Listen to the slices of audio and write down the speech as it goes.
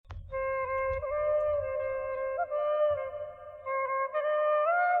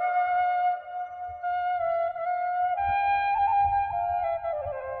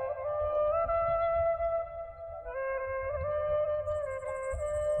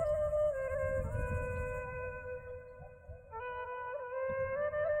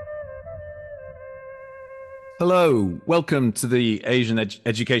Hello, welcome to the Asian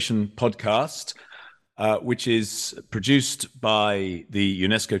Education Podcast, which is produced by the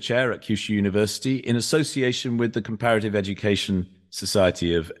UNESCO Chair at Kyushu University in association with the Comparative Education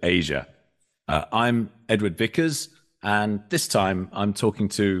Society of Asia. I'm Edward Vickers, and this time I'm talking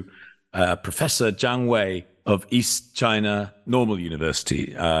to Professor Zhang Wei of East China Normal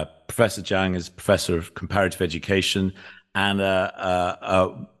University. Professor Zhang is Professor of Comparative Education and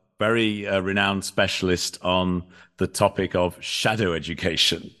a very renowned specialist on the topic of shadow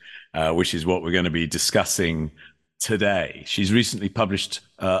education, which is what we're going to be discussing today. She's recently published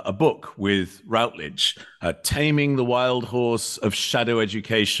a book with Routledge, Taming the Wild Horse of Shadow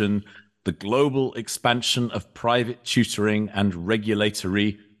Education, the Global Expansion of Private Tutoring and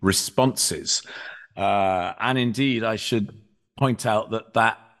Regulatory Responses. And indeed, I should point out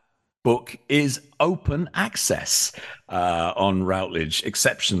that book is open access on Routledge,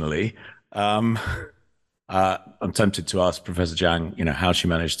 exceptionally. I'm tempted to ask Professor Zhang, how she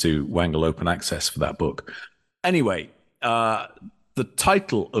managed to wangle open access for that book. Anyway, the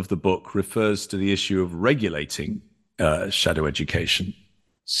title of the book refers to the issue of regulating shadow education,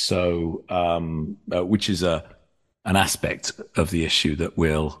 so which is an aspect of the issue that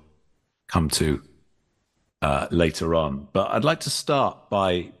we'll come to later on. But I'd like to start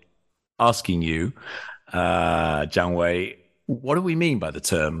by asking you, Zhang Wei, what do we mean by the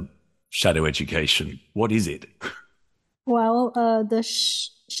term shadow education? What is it? Well, the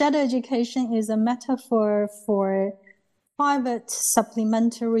shadow education is a metaphor for private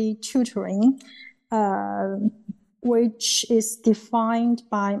supplementary tutoring, which is defined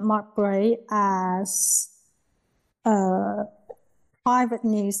by Mark Bray as private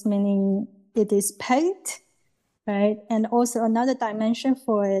needs, meaning it is paid, right? And also another dimension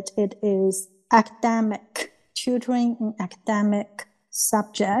for it is academic tutoring in academic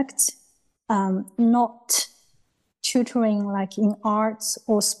subjects, not tutoring like in arts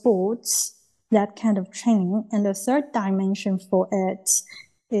or sports, that kind of training. And the third dimension for it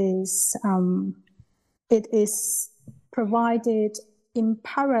is provided in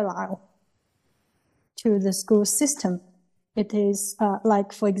parallel to the school system. It is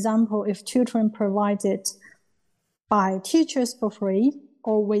like, for example, if tutoring provided by teachers for free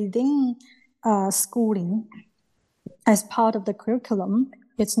or within schooling as part of the curriculum,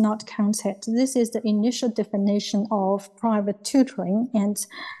 it's not counted. This is the initial definition of private tutoring, and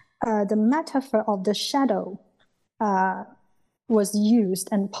the metaphor of the shadow was used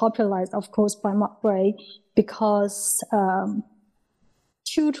and popularized, of course, by Mark Bray, because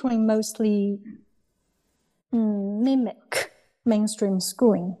tutoring mostly mimic mainstream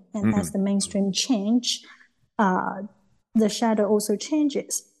schooling, and as the mainstream change, the shadow also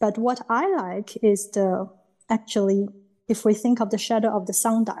changes. But what I like is if we think of the shadow of the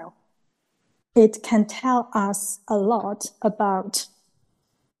sundial, it can tell us a lot about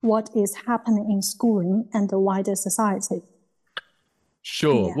what is happening in schooling and the wider society.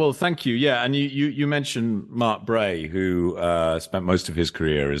 Sure. Yeah. Well, thank you. Yeah. And you mentioned Mark Bray, who spent most of his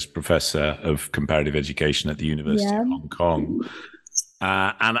career as professor of comparative education at the University of Hong Kong.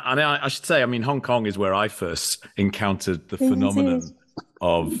 And I should say, Hong Kong is where I first encountered the phenomenon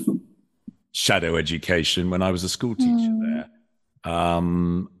of shadow education when I was a school teacher there.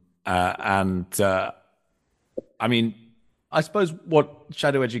 I suppose what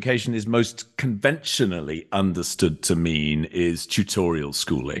shadow education is most conventionally understood to mean is tutorial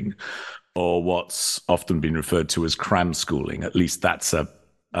schooling, or what's often been referred to as cram schooling. At least that's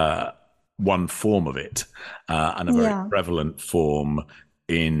one form of it, and a very prevalent form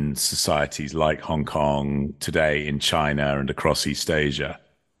in societies like Hong Kong, today in China and across East Asia.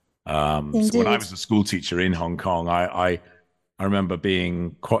 So when I was a school teacher in Hong Kong, I remember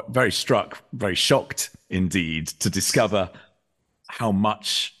being very shocked indeed to discover how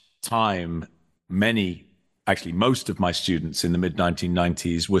much time most of my students in the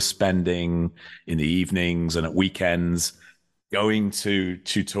mid-1990s were spending in the evenings and at weekends going to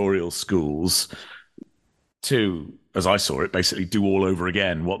tutorial schools to, as I saw it, basically do all over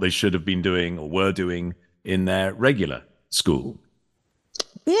again what they should have been doing or were doing in their regular school.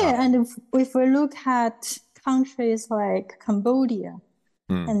 Yeah, and if we look at countries like Cambodia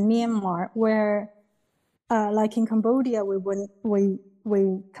and Myanmar, where like in Cambodia, we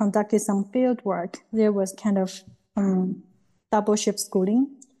conducted some field work. There was kind of double shift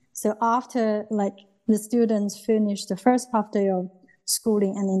schooling. So after the students finished the first half day of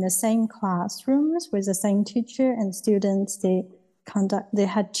schooling and in the same classrooms with the same teacher and students, they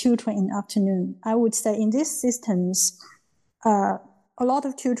had tutoring in the afternoon. I would say in these systems, a lot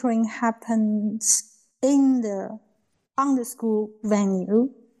of tutoring happens on the school venue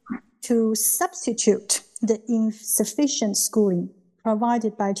to substitute the insufficient schooling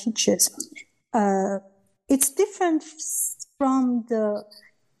provided by teachers. It's different from the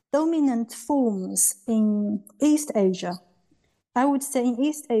dominant forms in East Asia. I would say in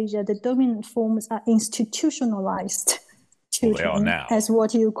East Asia, the dominant forms are institutionalized tutoring, as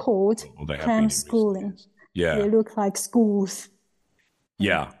what you called cram schooling. Yeah. They look like schools.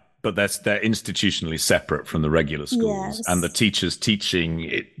 Yeah, but they're institutionally separate from the regular schools. Yes. And the teachers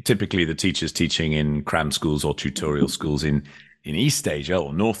teaching, typically the teachers teaching in cram schools or tutorial schools in East Asia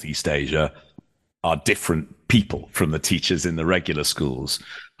or Northeast Asia are different people from the teachers in the regular schools.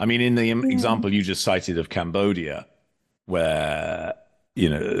 I mean, in the example you just cited of Cambodia, where,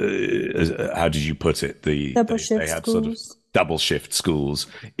 how did you put it? They have sort of double shift schools.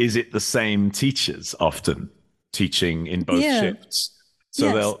 Is it the same teachers often teaching in both shifts?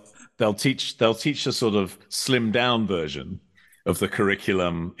 So they'll teach a sort of slimmed down version of the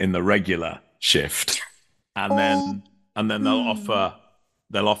curriculum in the regular shift, and then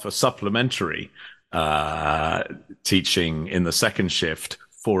they'll offer supplementary teaching in the second shift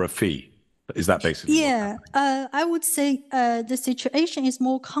for a fee. Is that basically? Yeah, I would say the situation is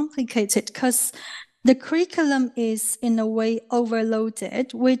more complicated because the curriculum is in a way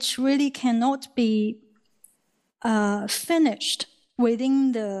overloaded, which really cannot be finished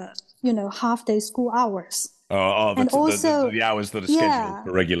within the half-day school hours. And also the hours that are scheduled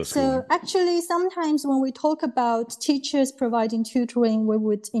for regular school. So actually, sometimes when we talk about teachers providing tutoring, we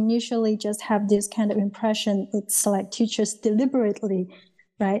would initially just have this kind of impression. It's like teachers deliberately,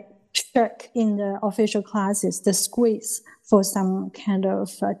 right, shirk in the official classes, the squeeze for some kind of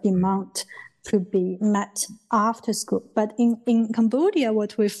demand to be met after school. But in Cambodia,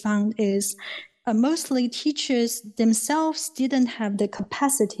 what we found is mostly teachers themselves didn't have the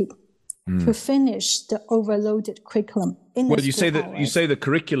capacity to finish the overloaded curriculum in the you say the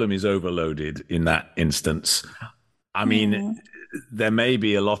curriculum is overloaded in that instance. I mean, there may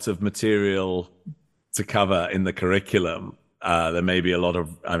be a lot of material to cover in the curriculum. There may be a lot of,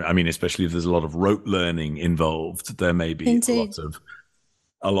 especially if there's a lot of rote learning involved, there may be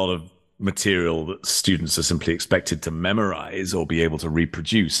a lot of material that students are simply expected to memorize or be able to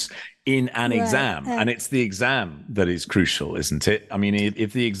reproduce in an exam. And it's the exam that is crucial, isn't it? I mean,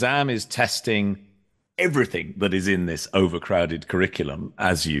 if the exam is testing everything that is in this overcrowded curriculum,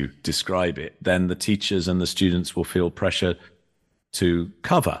 as you describe it, then the teachers and the students will feel pressure to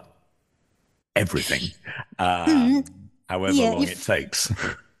cover everything, however long it takes.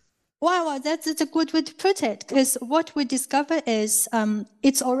 Wow, that's a good way to put it, because what we discover is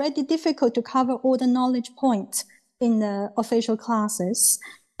it's already difficult to cover all the knowledge points in the official classes.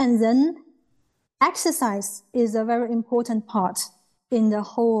 And then exercise is a very important part in the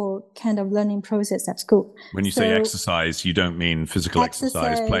whole kind of learning process at school. When you say exercise, you don't mean physical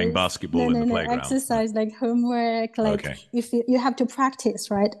exercise playing basketball in the playground. Exercise like homework, if you have to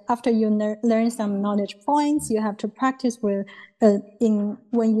practice, right? After you learn some knowledge points, you have to practice with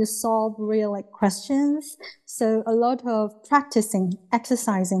when you solve real questions. So a lot of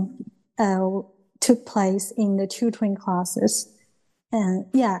exercising took place in the tutoring classes.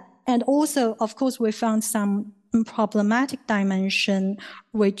 And also, of course, we found some problematic dimension,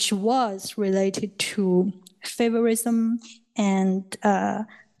 which was related to favorism and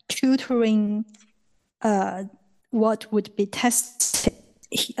tutoring what would be tested.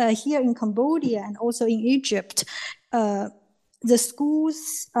 Here in Cambodia and also in Egypt, the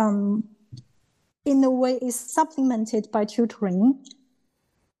schools, in a way, is supplemented by tutoring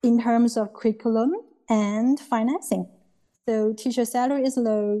in terms of curriculum and financing. So teacher salary is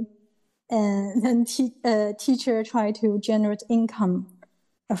low, and then teacher try to generate income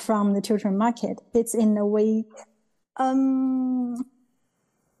from the tutoring market. It's in a way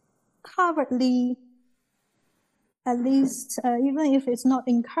covertly, at least, even if it's not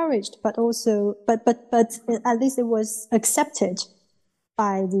encouraged, but at least it was accepted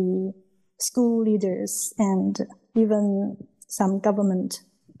by the school leaders and even some government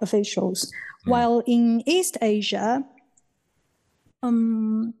officials. While in East Asia,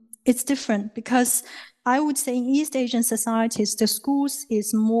 it's different, because I would say in East Asian societies, the schools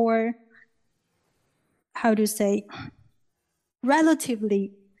is more,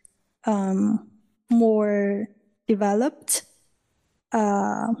 relatively more developed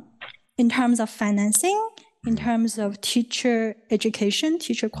in terms of financing, in terms of teacher education,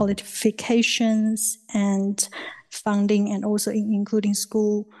 teacher qualifications, and funding, and also including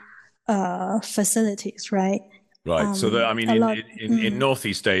school facilities, right? Right. So, in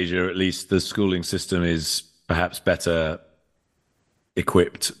Northeast Asia, at least, the schooling system is perhaps better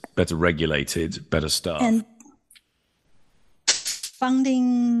equipped, better regulated, better staffed. And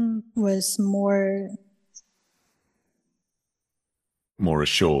funding was more more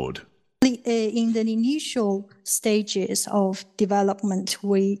assured. In the initial stages of development,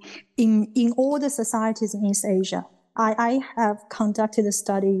 in all the societies in East Asia, I have conducted a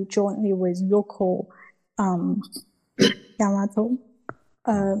study jointly with Yoko Yamato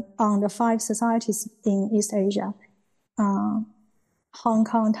on the 5 societies in East Asia: Hong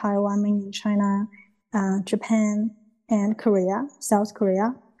Kong, Taiwan, mainland China, Japan, and Korea, South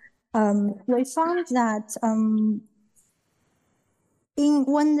Korea. We found that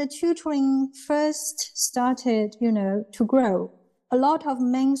when the tutoring first started, to grow, a lot of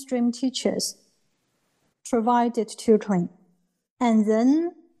mainstream teachers provided tutoring. And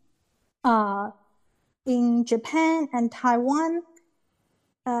then in Japan and Taiwan,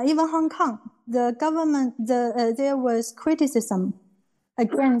 even Hong Kong, the government, there was criticism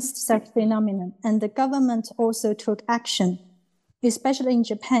against such phenomenon, and the government also took action. Especially in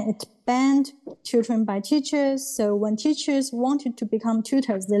Japan, it banned tutoring by teachers. So when teachers wanted to become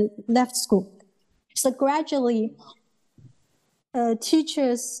tutors, they left school. So gradually, most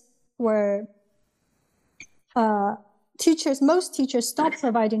teachers stopped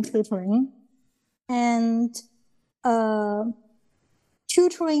providing tutoring, and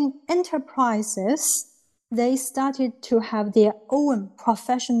tutoring enterprises, they started to have their own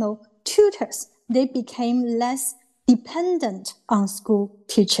professional tutors. They became less dependent on school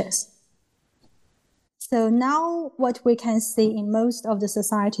teachers. So now what we can see in most of the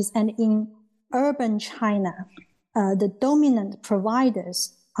societies and in urban China, the dominant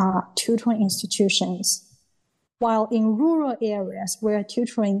providers are tutoring institutions, while in rural areas where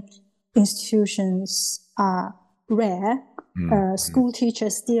tutoring institutions are rare, school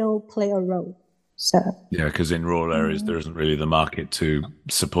teachers still play a role. So yeah, because in rural areas there isn't really the market to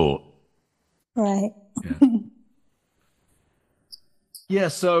support. Right. Yeah. Yeah,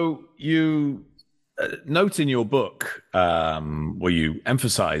 so you note in your book where you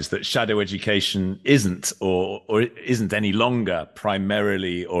emphasize that shadow education isn't or isn't any longer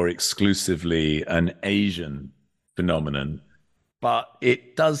primarily or exclusively an Asian phenomenon, but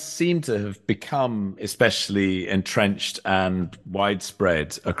it does seem to have become especially entrenched and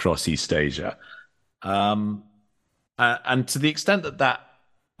widespread across East Asia. And to the extent that that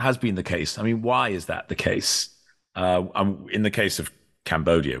has been the case, I mean, why is that the case? In the case of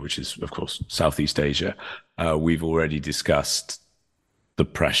Cambodia, which is, of course, Southeast Asia, we've already discussed the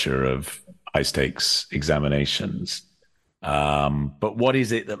pressure of high-stakes examinations. But what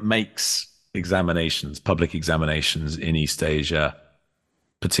is it that makes examinations, public examinations in East Asia,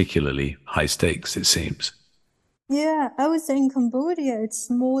 particularly high-stakes, it seems? Yeah, I would say in Cambodia,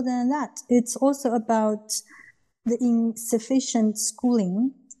 it's more than that. It's also about the insufficient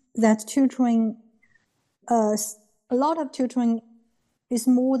schooling, that tutoring, a lot of tutoring is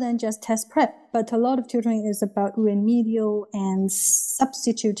more than just test prep, but a lot of tutoring is about remedial and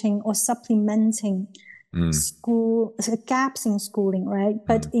substituting or supplementing school gaps in schooling, right?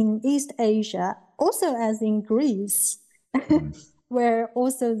 But in East Asia, also as in Greece, where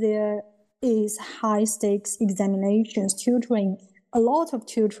also there is high stakes examinations, tutoring, a lot of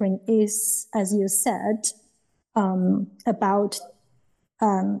tutoring is, as you said, about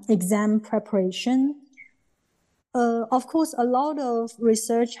exam preparation. Of course, a lot of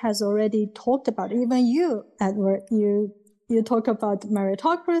research has already talked about, even you, Edward, you talk about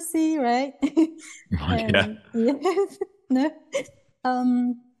meritocracy, right? Yeah. Yes. No?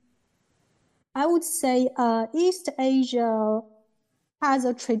 I would say East Asia has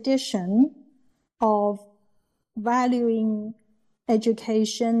a tradition of valuing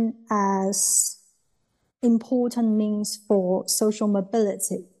education as important means for social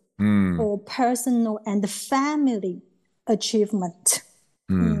mobility, for personal and family achievement.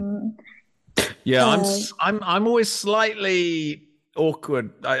 Yeah, I'm always slightly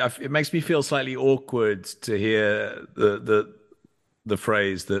awkward. It makes me feel slightly awkward to hear the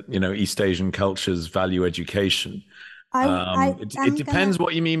phrase that, East Asian cultures value education. It depends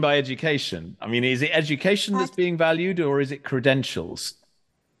what you mean by education. I mean, is it education that's being valued, or is it credentials?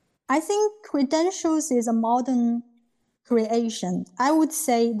 I think credentials is a modern creation. I would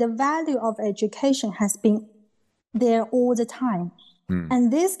say the value of education has been there all the time.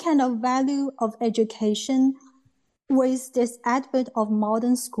 And this kind of value of education with this advent of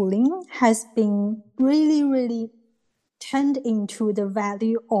modern schooling has been really, really turned into the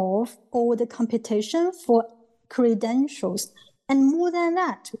value of all the competition for credentials. And more than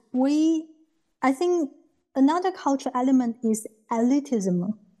that, I think another cultural element is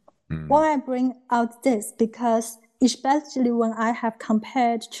elitism. Why I bring out this, because especially when I have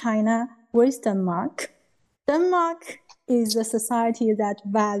compared China with Denmark is a society that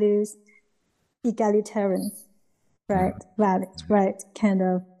values egalitarian, right? Valid, right? Kind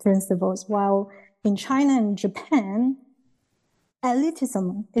of principles. While in China and Japan,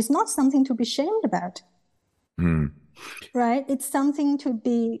 elitism is not something to be shamed about, right? It's something to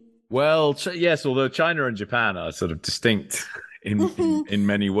be. Well, yes, although China and Japan are sort of distinct in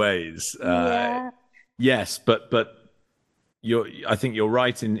many ways. Yeah. Yes, but I think you're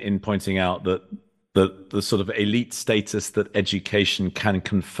right in pointing out that the sort of elite status that education can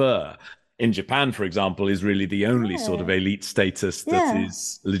confer in Japan, for example, is really the only sort of elite status that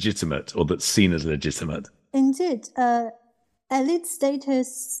is legitimate or that's seen as legitimate. Indeed. Elite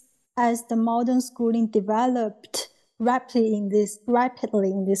status as the modern schooling developed rapidly in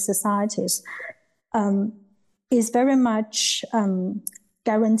these societies is very much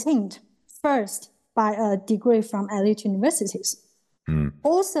guaranteed first by a degree from elite universities.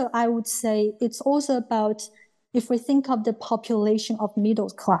 Also, I would say it's also about, if we think of the population of middle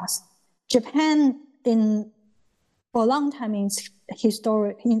class, Japan for a long time in its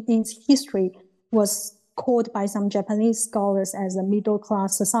history was called by some Japanese scholars as a middle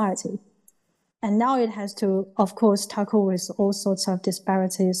class society. And now it has to, of course, tackle with all sorts of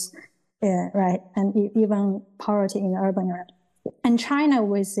disparities, right? And even poverty in the urban area. And China,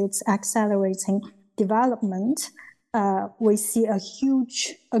 with its accelerating development, we see a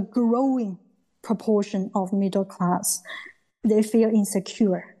growing proportion of middle class. They feel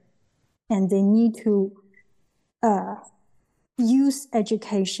insecure and they need to use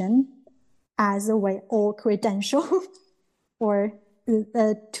education as a way, or credential, or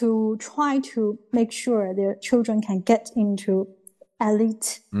to try to make sure their children can get into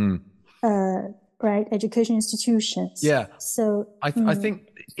elite right education institutions. Yeah. So I think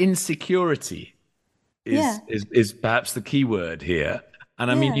insecurity is perhaps the key word here.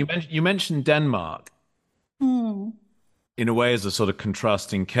 And I mean, you mentioned Denmark in a way as a sort of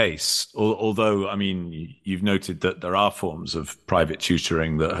contrasting case. Although, I mean, you've noted that there are forms of private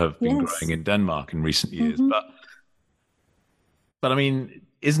tutoring that have been growing in Denmark in recent years. But I mean,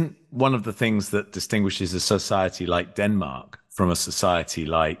 isn't one of the things that distinguishes a society like Denmark from a society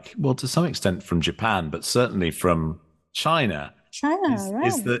like, well, to some extent from Japan, but certainly from China,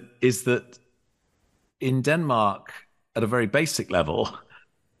 is that in Denmark, at a very basic level,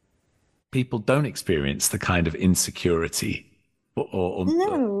 people don't experience the kind of insecurity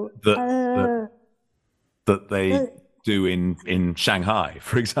that they do in Shanghai,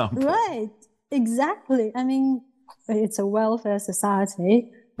 for example. Right, exactly. I mean, it's a welfare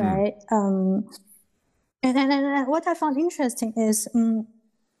society, right? And what I found interesting is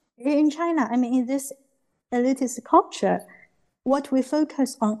in China, I mean, in this elitist culture, what we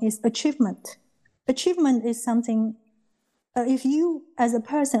focus on is achievement. Achievement is something, if you as a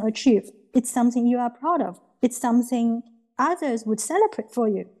person achieve, it's something you are proud of. It's something others would celebrate for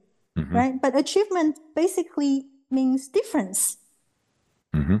you, right? But achievement basically means difference.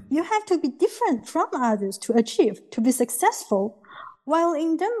 You have to be different from others to achieve, to be successful. While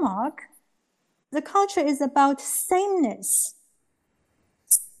in Denmark, the culture is about sameness.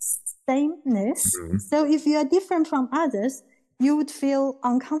 So if you are different from others, you would feel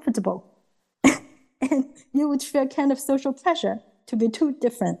uncomfortable. And you would feel kind of social pressure to be too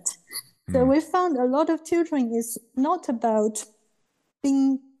different. So we found a lot of tutoring is not about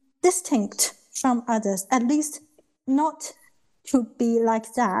being distinct from others, at least not to be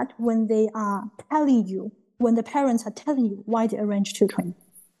like that when they are telling you, when the parents are telling you why they arrange tutoring.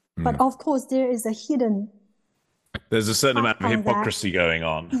 But of course, there's a certain amount of hypocrisy going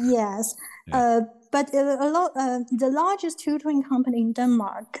on. Yes. But the largest tutoring company in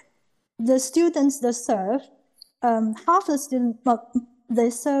Denmark, the students they serve, half the students they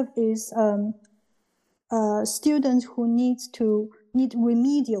serve is students who need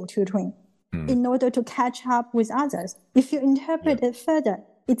remedial tutoring in order to catch up with others. If you interpret it further,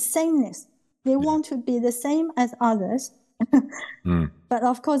 it's sameness. They want to be the same as others. But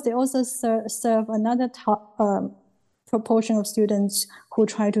of course, they also serve another proportion of students who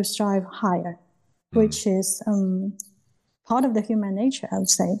try to strive higher, which is part of the human nature, I would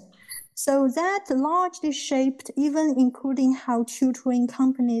say. So that largely shaped, even including how tutoring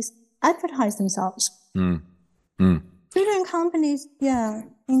companies advertise themselves. Tutoring companies,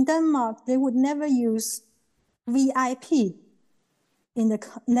 in Denmark, they would never use VIP in the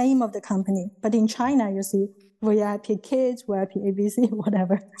name of the company. But in China, you see VIP Kids, VIP ABC,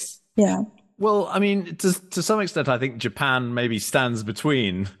 whatever. Yeah. Well, I mean, to some extent, I think Japan maybe stands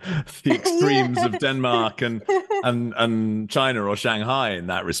between the extremes of Denmark and China or Shanghai in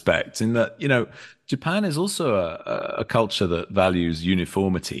that respect, in that, Japan is also a culture that values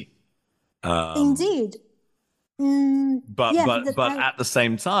uniformity. Indeed. But Yeah, but at the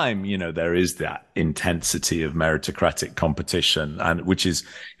same time, there is that intensity of meritocratic competition, and which is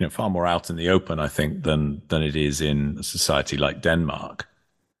far more out in the open, I think, than it is in a society like Denmark.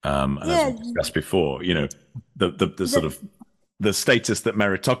 And as we discussed before, the sort of the status that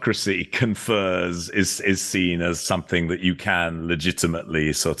meritocracy confers is seen as something that you can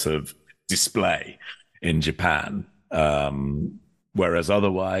legitimately sort of display in Japan. Whereas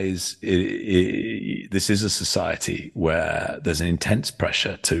otherwise, this is a society where there's an intense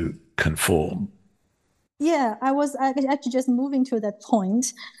pressure to conform. Yeah, I was actually just moving to that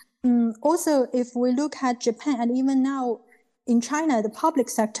point. Also, if we look at Japan, and even now in China, the public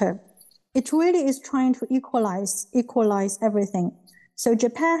sector, it really is trying to equalize everything. So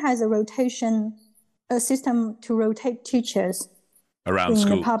Japan has a system to rotate teachers around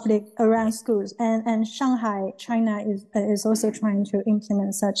schools, and Shanghai, China is also trying to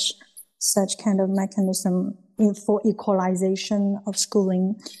implement such kind of mechanism for equalization of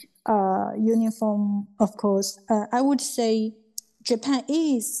schooling. Uniform, of course. I would say Japan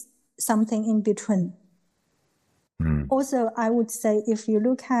is something in between. Also, I would say if you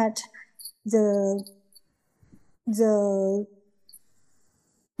look at the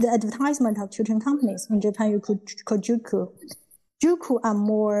advertisement of tutoring companies in Japan, you could call Juku. Juku are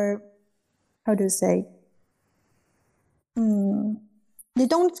more, how to say, they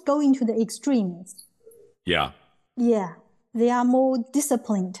don't go into the extremes. Yeah. Yeah. They are more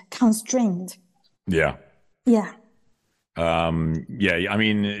disciplined, constrained. Yeah. Yeah. I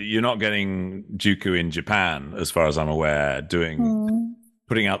mean, you're not getting Juku in Japan, as far as I'm aware,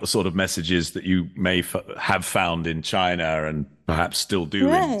 putting out the sort of messages that you may have found in China and perhaps still do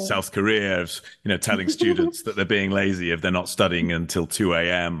in South Korea, telling students that they're being lazy if they're not studying until 2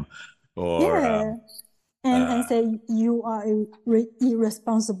 a.m. or and say you are a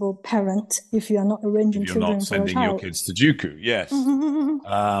irresponsible parent if you are not arranging children for a child. You're not sending your kids to Juku. Yes.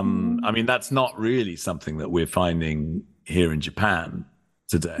 I mean, that's not really something that we're finding here in Japan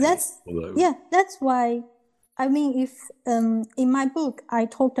today. That's why, I mean, if in my book I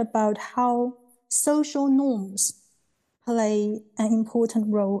talked about how social norms play an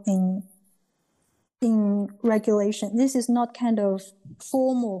important role in regulation. This is not kind of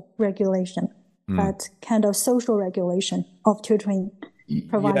formal regulation, but kind of social regulation of tutoring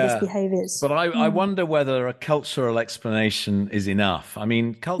providers' behaviors. But I wonder whether a cultural explanation is enough. I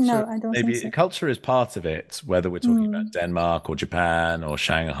mean, culture. No, I don't think so. Culture is part of it, whether we're talking about Denmark or Japan or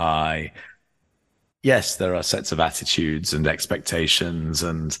Shanghai. Yes, there are sets of attitudes and expectations,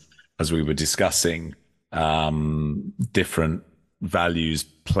 and as we were discussing, different values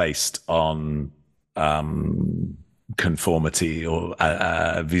placed on conformity or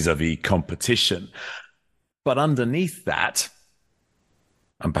vis-a-vis competition. But underneath that,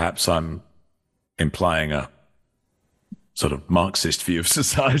 and perhaps I'm implying a sort of Marxist view of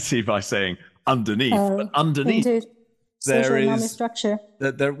society by saying underneath, but underneath there is structure.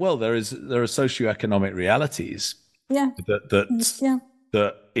 There are socioeconomic realities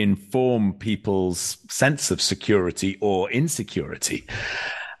that inform people's sense of security or insecurity.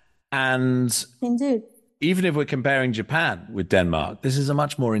 And indeed, even if we're comparing Japan with Denmark, this is a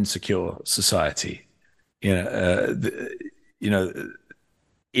much more insecure society.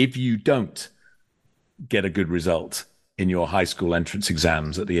 If you don't get a good result in your high school entrance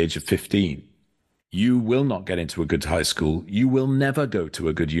exams at the age of 15, you will not get into a good high school. You will never go to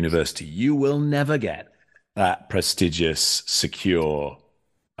a good university. You will never get that prestigious, secure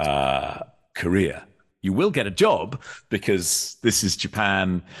career. You will get a job because this is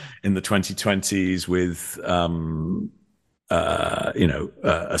Japan in the 2020s with,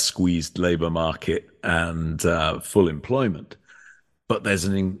 a squeezed labor market and full employment. But there's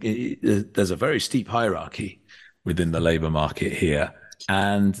a very steep hierarchy within the labor market here,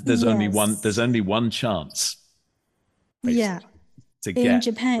 and there's only one chance. In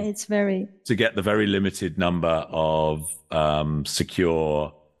Japan, it's to get the very limited number of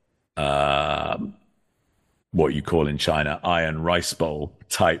secure, what you call in China, iron rice bowl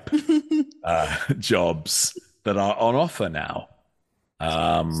type jobs that are on offer now,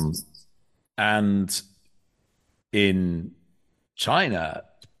 and in China,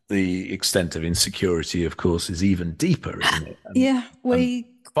 the extent of insecurity, of course, is even deeper, isn't it?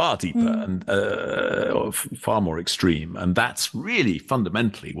 Far deeper and far more extreme. And that's really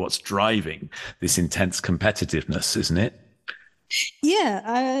fundamentally what's driving this intense competitiveness, isn't it?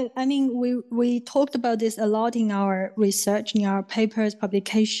 Yeah, I mean, we talked about this a lot in our research, in our papers,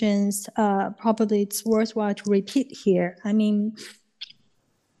 publications. Probably it's worthwhile to repeat here. I mean,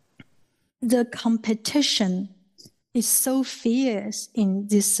 the competition is so fierce in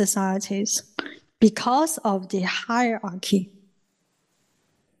these societies. because of the hierarchy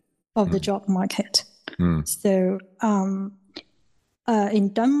of the job market. So in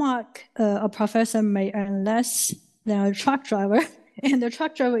Denmark, a professor may earn less than a truck driver, and the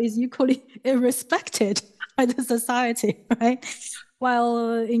truck driver is equally respected by the society, right?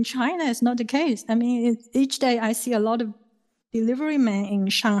 While in China, it's not the case. I mean, each day I see a lot of delivery men in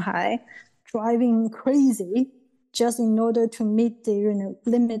Shanghai driving crazy just in order to meet the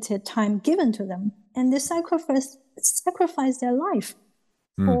limited time given to them, and they sacrifice their life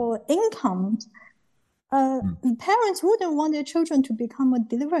for income. Parents wouldn't want their children to become a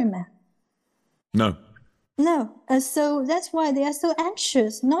delivery man. No. So that's why they are so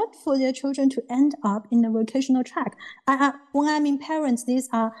anxious not for their children to end up in the vocational track. When I mean parents, these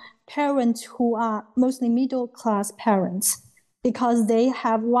are parents who are mostly middle class parents because they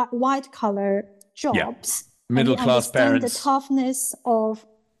have white collar jobs. Yeah. Middle class parents. The toughness of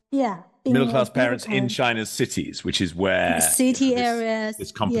middle class parents in China's cities, which is where areas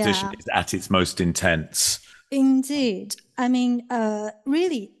this competition is at its most intense. Indeed. I mean,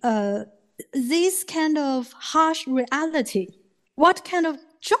 really, this kind of harsh reality, what kind of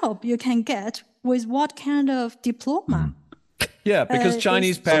job you can get with what kind of diploma? Yeah, because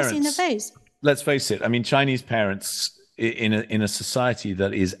Chinese parents, in the face. Let's face it, I mean, Chinese parents in a society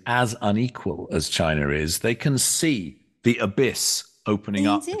that is as unequal as China is, they can see the abyss opening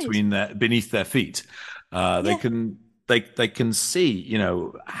up beneath their feet. They can see,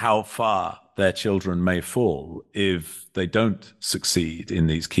 how far their children may fall if they don't succeed in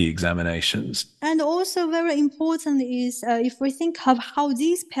these key examinations. And also very important is if we think of how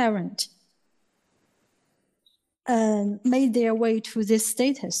these parents made their way to this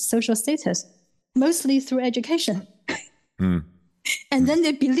status, social status, mostly through education. And then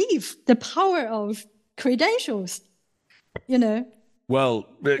they believe the power of credentials, Well,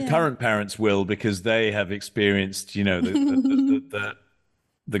 current parents will, because they have experienced,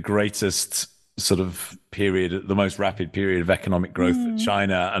 the greatest sort of period, the most rapid period of economic growth that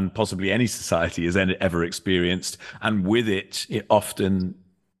China and possibly any society has ever experienced. And with it often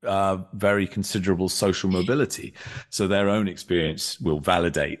very considerable social mobility. So their own experience will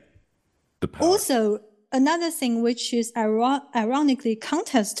validate the power. Also, another thing which is ironically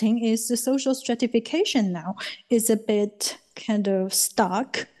contesting is the social stratification now is a bit kind of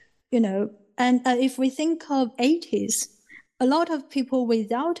stuck, and if we think of 80s, a lot of people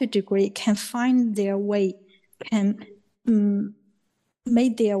without a degree can find their way,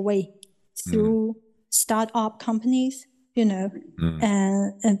 made their way through startup companies,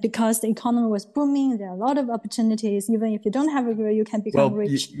 and because the economy was booming, there are a lot of opportunities. Even if you don't have a degree, you can become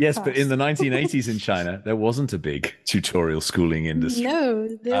rich. Yes, but in the 1980s in China, there wasn't a big tutorial schooling industry. No,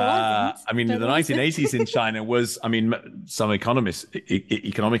 there wasn't. I mean, the 1980s in China was, some economists,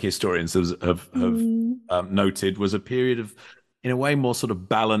 economic historians have noted, was a period of, in a way, more sort of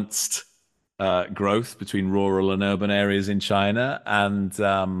balanced growth between rural and urban areas in China. And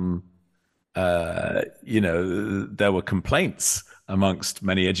there were complaints amongst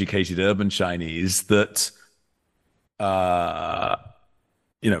many educated urban Chinese that,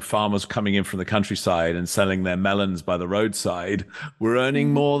 farmers coming in from the countryside and selling their melons by the roadside were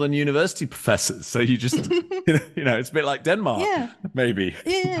earning more than university professors. So you just, it's a bit like Denmark, maybe.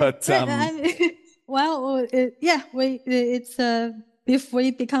 Yeah. But it's if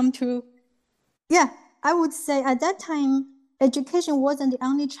we become to, I would say at that time, education wasn't the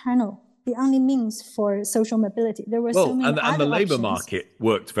only channel, the only means for social mobility. There were so many and the labor options. market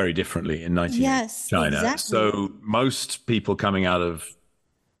worked very differently in 1980s China. Exactly. So most people coming out of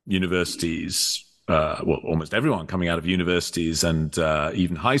universities, almost everyone coming out of universities and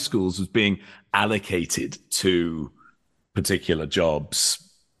even high schools was being allocated to particular jobs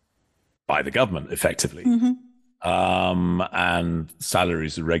by the government, effectively. And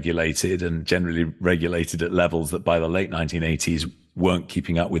salaries are regulated and generally regulated at levels that by the late 1980s weren't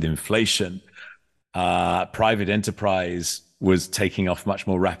keeping up with inflation. Private enterprise was taking off much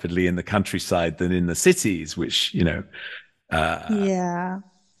more rapidly in the countryside than in the cities, which, in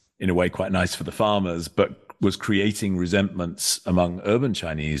a way quite nice for the farmers, but was creating resentments among urban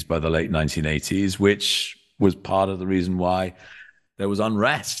Chinese by the late 1980s, which was part of the reason why there was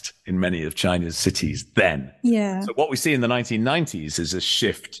unrest in many of China's cities then. So what we see in the 1990s is a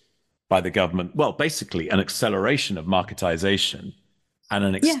shift by the government, basically an acceleration of marketization and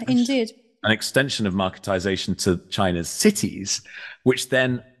an extension of marketization to China's cities, which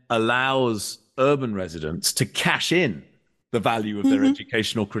then allows urban residents to cash in the value of their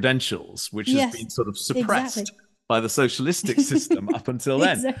educational credentials, which has been sort of suppressed by the socialistic system up until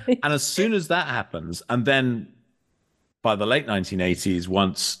then. And as soon as that happens, and then by the late 1980s,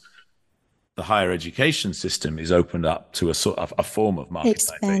 once the higher education system is opened up to a sort of a form of marketization,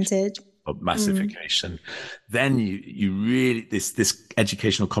 expanded, of massification, then you really this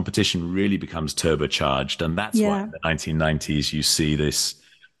educational competition really becomes turbocharged, and that's why in the 1990s you see this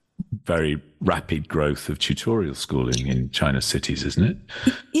very rapid growth of tutorial schooling in China's cities, isn't it?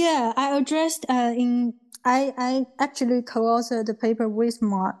 Yeah, I addressed I actually co-authored the paper with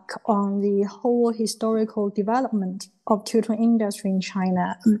Mark on the whole historical development of tutoring industry in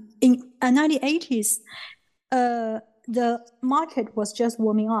China. In 1980s, the market was just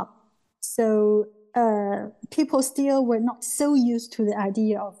warming up. So people still were not so used to the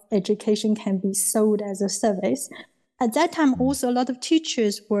idea of education can be sold as a service. At that time, also a lot of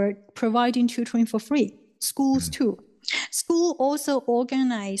teachers were providing tutoring for free. Schools too. School also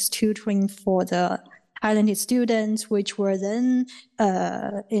organized tutoring for the talented students, which were then,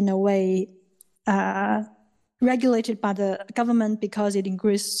 in a way, regulated by the government because it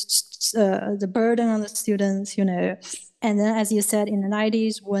increased the burden on the students, you know. And then, as you said, in the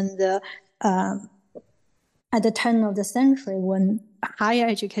 90s, when at the turn of the century, when higher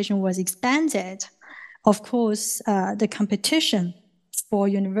education was expanded, of course, the competition for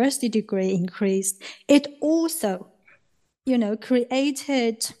university degree increased. It also, you know,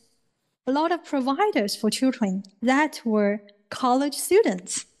 created a lot of providers for tutoring that were college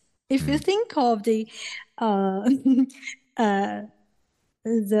students. If you think of the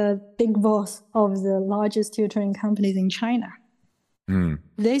big boss of the largest tutoring companies in China,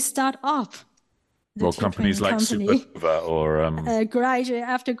 they start up well, companies like Supernova or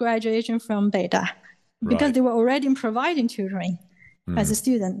after graduation from Beida, because they were already providing tutoring as a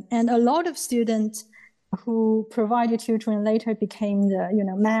student, and a lot of students who provided tutoring later became the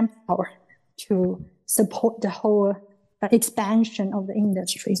manpower to support the whole expansion of the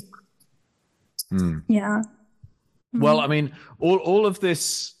industry. Yeah. Well, I mean, all of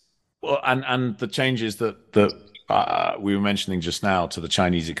this, and the changes that we were mentioning just now to the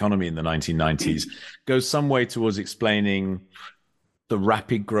Chinese economy in the 1990s goes some way towards explaining the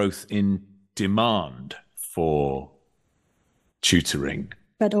rapid growth in demand for tutoring,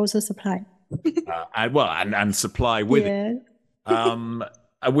 but also supply. and supply with it,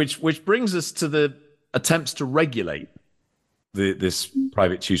 which brings us to the attempts to regulate this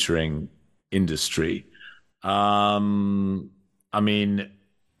private tutoring industry. I mean,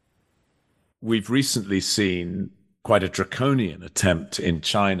 we've recently seen quite a draconian attempt in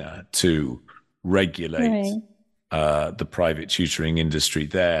China to regulate the private tutoring industry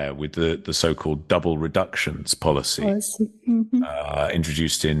there with the so-called double reductions policy,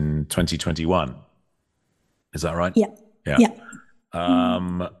 introduced in 2021. Is that right? Yeah.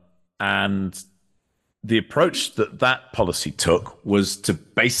 And the approach that policy took was to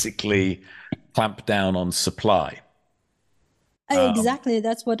basically clamp down on supply. Exactly.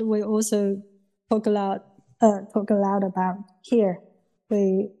 That's what we also talk a lot about here.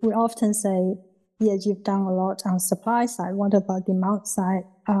 We often say, yes, you've done a lot on supply side. What about demand side?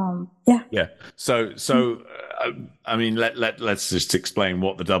 Yeah. So I mean, let's just explain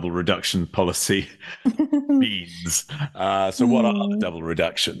what the double reduction policy means. So what are the double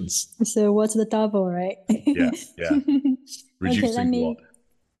reductions? So what's the double, right? Yeah. Reducing what?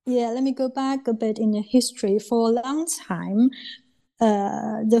 Yeah, let me go back a bit in the history. For a long time,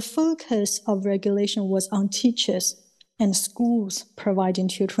 the focus of regulation was on teachers and schools providing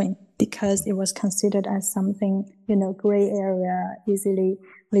tutoring because it was considered as something, gray area, easily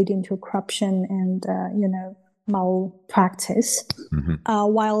leading to corruption and, malpractice.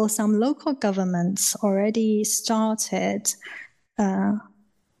 While some local governments already started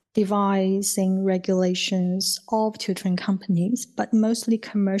devising regulations of tutoring companies, but mostly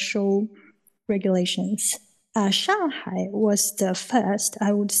commercial regulations. Shanghai was the first,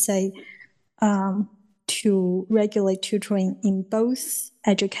 I would say, to regulate tutoring in both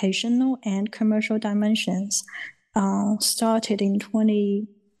educational and commercial dimensions. Started in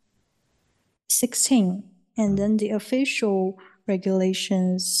 2016, and then the official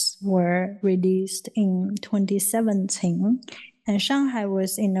regulations were released in 2017. And Shanghai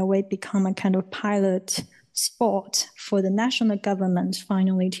was, in a way, become a kind of pilot spot for the national government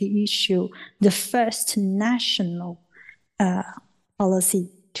finally to issue the first national policy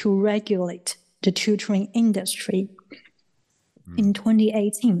to regulate the tutoring industry in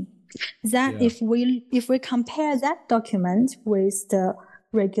 2018. If we compare that document with the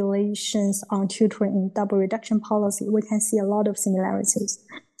regulations on tutoring in double reduction policy, we can see a lot of similarities.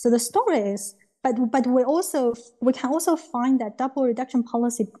 So the story is, but we can also find that double reduction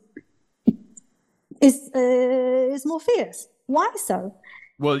policy is more fierce. Why so?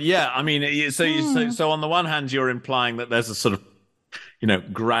 Well, yeah, I mean, so on the one hand, you're implying that there's a sort of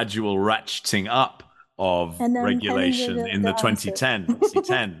gradual ratcheting up of regulation in the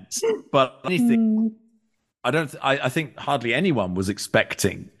 2010s. But anything, I think hardly anyone was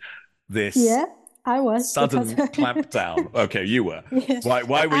expecting this. Yeah, I was. Sudden clampdown. Okay, you were. Yes.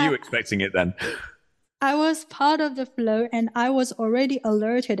 Why were you expecting it then? I was part of the flow, and I was already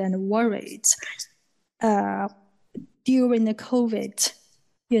alerted and worried during the COVID,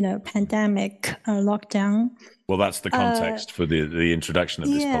 pandemic lockdown. Well, that's the context for the introduction of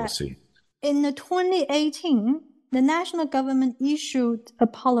this policy. In 2018, the national government issued a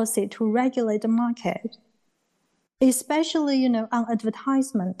policy to regulate the market, especially, on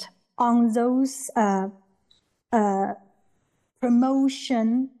advertisement, on those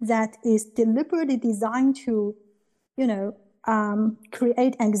promotion that is deliberately designed to,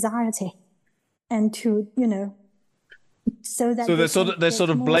 create anxiety and to, so they're sort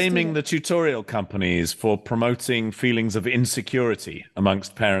of blaming the tutorial companies for promoting feelings of insecurity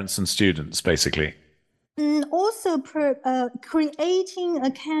amongst parents and students, basically. Also creating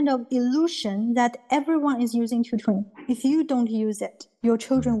a kind of illusion that everyone is using tutoring. If you don't use it, your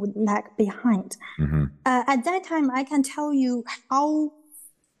children would lag behind. Mm-hmm. At that time, I can tell you how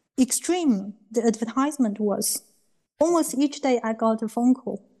extreme the advertisement was. Almost each day, I got a phone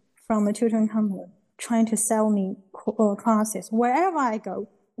call from a tutoring company trying to sell me classes. Wherever I go,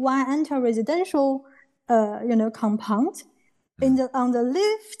 when I enter a residential, compound, on the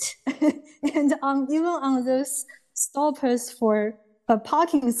lift, and even on those stoppers for a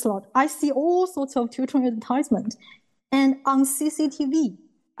parking slot, I see all sorts of tutoring advertisements. And on CCTV,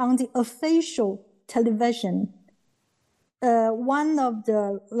 on the official television, one of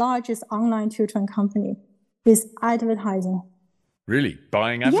the largest online tutoring company is advertising. Really?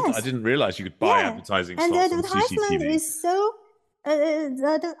 Buying advertising? Yes. I didn't realize you could buy advertising slots on CCTV. And the advertisement is so...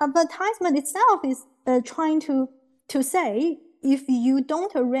 the advertisement itself is trying to say, if you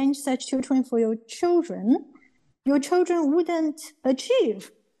don't arrange such tutoring for your children wouldn't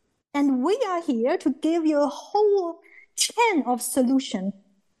achieve. And we are here to give you a whole chain of solution.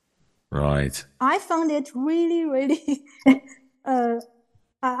 Right. I found it really, really...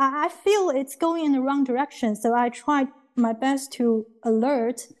 I feel it's going in the wrong direction. So I tried my best to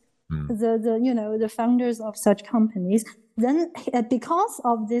alert the founders of such companies. Then, because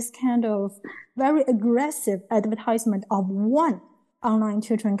of this kind of very aggressive advertisement of one online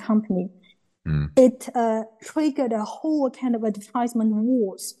tutoring company, it triggered a whole kind of advertisement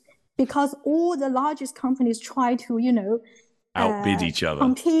wars, because all the largest companies try to, outbid each other,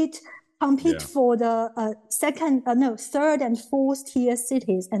 compete for the third and fourth tier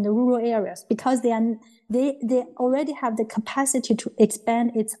cities and the rural areas, because they already have the capacity to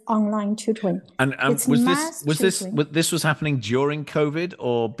expand its online tutoring. And this was happening during COVID,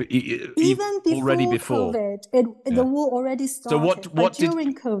 or even before already before COVID? The war already started. So what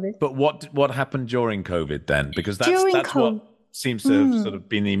during COVID? But what happened during COVID then? Because that's what seems to have sort of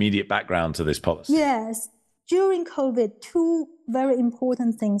been the immediate background to this policy. Yes. During COVID, two very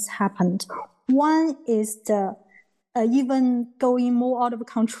important things happened. One is the even going more out of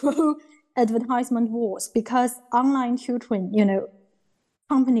control advertisement wars, because online tutoring,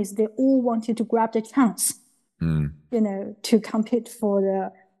 companies, they all wanted to grab the chance, to compete for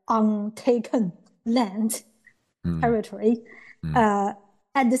the untaken land territory.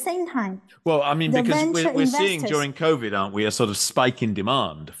 At the same time, well, I mean, because we're seeing during COVID, aren't we, a sort of spike in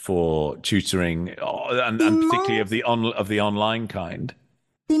demand for tutoring, and particularly of the online kind.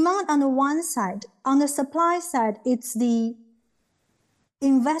 Demand on the one side. On the supply side, it's the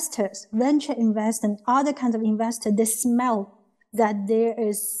investors, venture investors, and other kinds of investors. They smell that there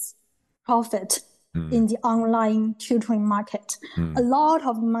is profit in the online tutoring market. A lot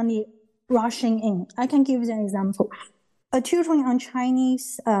of money rushing in. I can give you an example. A tutoring on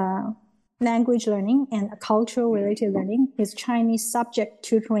Chinese language learning and cultural related learning, is Chinese subject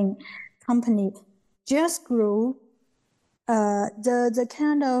tutoring company, just grew. The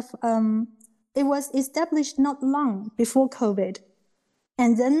kind of it was established not long before COVID,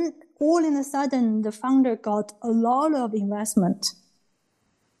 and then all in a sudden the founder got a lot of investment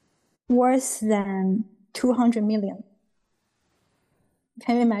worth than 200 million.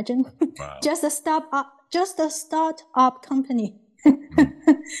 Can you imagine? Wow. Just a startup company.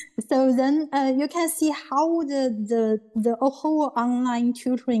 So then you can see how the whole online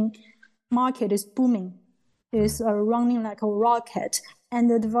tutoring market is booming, is running like a rocket, and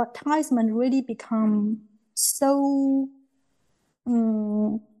the advertisement really become so.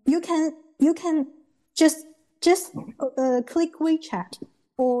 You can just click WeChat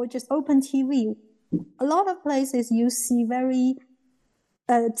or just open TV. A lot of places you see very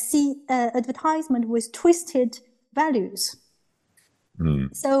advertisement with twisted values.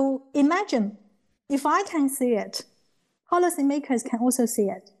 So imagine if I can see it, policymakers can also see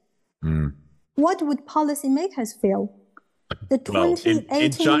it. What would policymakers feel? The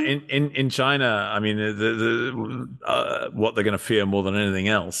 2018 in China, I mean, what they're going to fear more than anything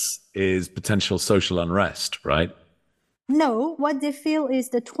else is potential social unrest, right? No, what they feel is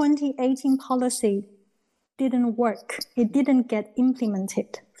the 2018 policy didn't work. It didn't get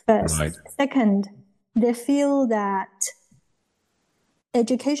implemented first. Right. Second, they feel that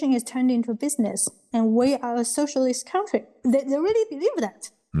education is turned into a business and we are a socialist country. They really believe that.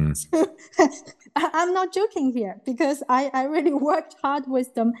 I'm not joking here because I really worked hard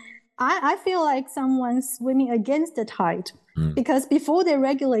with them. I feel like someone's swimming against the tide because before they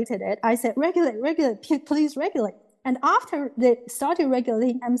regulated it, I said, regulate, please regulate. And after they started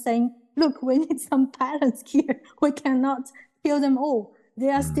regulating, I'm saying, look, we need some balance here. We cannot kill them all.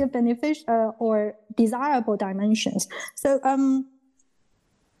 There are still beneficial or desirable dimensions. So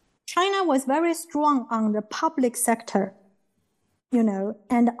China was very strong on the public sector,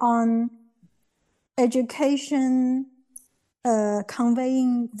 and on education,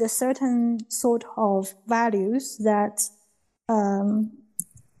 conveying the certain sort of values that.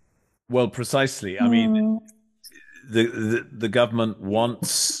 Well, precisely. I mean, the government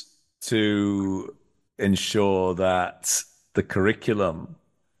wants to ensure that the curriculum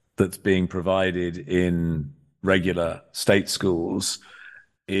that's being provided in regular state schools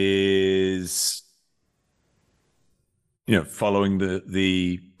is, following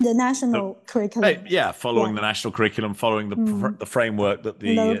the national curriculum. Following the national curriculum, following the framework that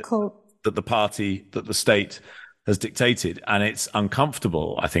the party, that the state has dictated. And it's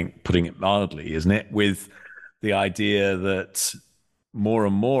uncomfortable, I think, putting it mildly, isn't it, with the idea that more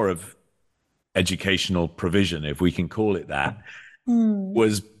and more of educational provision, if we can call it that,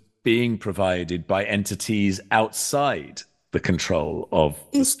 was being provided by entities outside the control of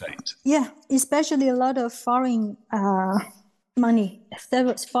the state. Yeah, especially a lot of foreign money,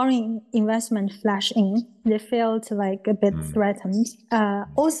 foreign investment flash in. They felt like a bit threatened.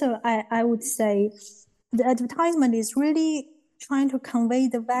 Also, I would say the advertisement is really trying to convey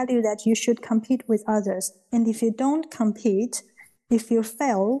the value that you should compete with others. And if you don't compete, if you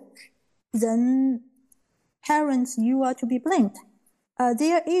fail, then parents, you are to be blamed.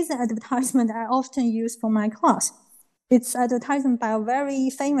 There is an advertisement I often use for my class. It's advertisement by a very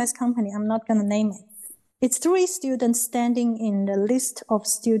famous company. I'm not going to name it. It's 3 students standing in the list of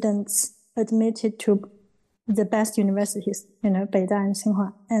students admitted to the best universities, Beida and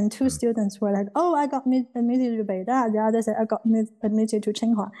Tsinghua. And 2 students were like, oh, I got admitted to Beida. The other said, I got admitted to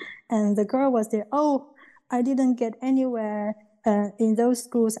Tsinghua. And the girl was there, oh, I didn't get anywhere in those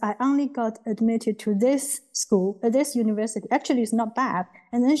schools. I only got admitted to this school, this university. Actually, it's not bad.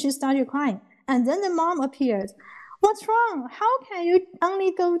 And then she started crying. And then the mom appeared. What's wrong? How can you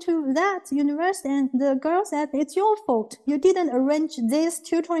only go to that university? And the girl said, it's your fault. You didn't arrange this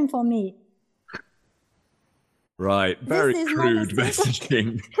tutoring for me. Right. Very crude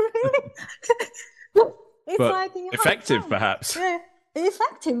messaging. It's but like, effective, perhaps. Yeah,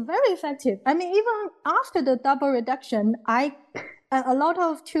 effective, very effective. I mean, even after the double reduction, a lot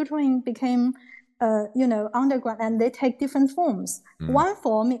of tutoring became undergrad, and they take different forms. One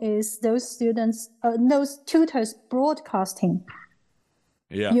form is those tutors broadcasting.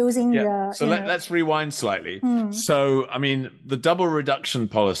 Using the. So let's rewind slightly. So, I mean, the double reduction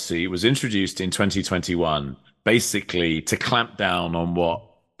policy was introduced in 2021, basically to clamp down on what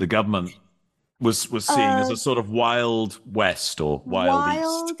the government was seeing as a sort of wild west or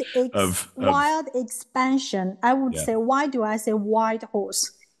wild east wild expansion. I would say. Why do I say wild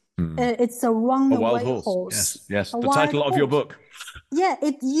horse? It's a runaway horse. Yes. The title of your book. Yeah,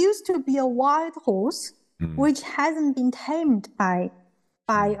 it used to be a wild horse, which hasn't been tamed by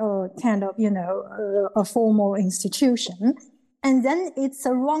a kind of, a formal institution. And then it's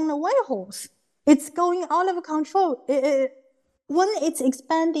a runaway horse. It's going out of control. When it's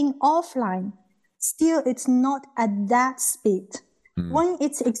expanding offline, still it's not at that speed. When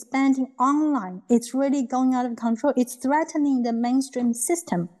it's expanding online, it's really going out of control. It's threatening the mainstream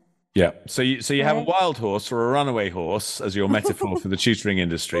system. Yeah. So you have a wild horse or a runaway horse as your metaphor for the tutoring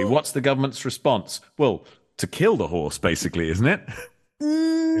industry. What's the government's response? Well, to kill the horse, basically, isn't it?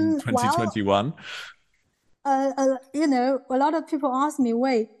 In 2021. A lot of people ask me,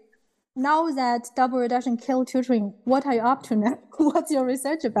 wait, now that double reduction killed tutoring, what are you up to now? What's your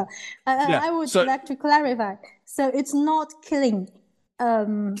research about? I would like to clarify. So it's not killing.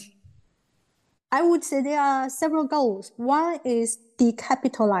 I would say there are several goals. One is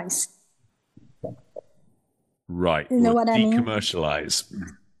decapitalize. Right. You know what I mean? Decommercialize.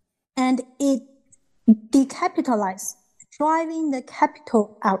 And it decapitalize. driving the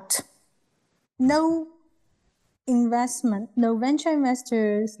capital out. No investment, no venture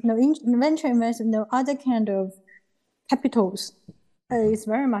investors, no other kind of capitals. It's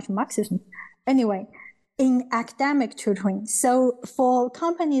very much Marxism. Anyway, in academic tutoring. So for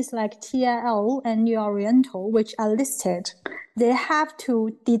companies like TIL and New Oriental, which are listed, they have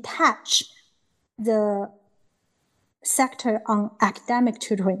to detach the sector on academic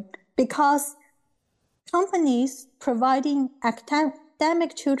tutoring because companies providing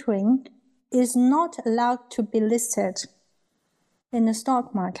academic tutoring is not allowed to be listed in the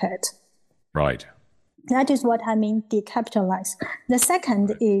stock market. Right. That is what I mean, decapitalize. The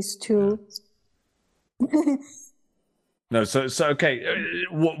second is to... No, so okay.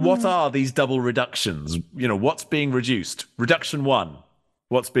 What are these double reductions? What's being reduced? Reduction 1.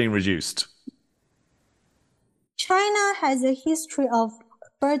 What's being reduced? China has a history of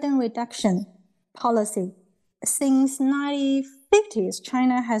burden reduction policy. Since 1950s,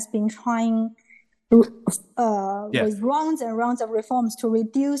 China has been trying with rounds and rounds of reforms to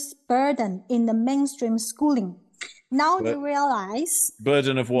reduce burden in the mainstream schooling. Now they realize...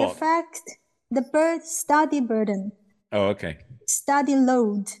 Burden of what? The study burden. Oh, okay. Study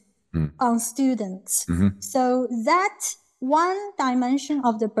load on students. So that one dimension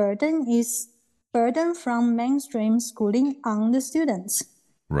of the burden is burden from mainstream schooling on the students.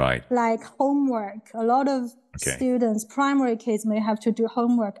 Right. Like homework. A lot of students, primary kids, may have to do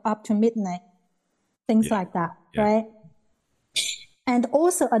homework up to midnight. Things like that, right? And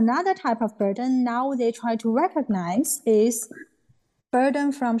also another type of burden now they try to recognize is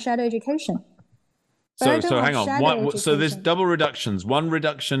burden from shadow education. So hang on. So there's double reductions. One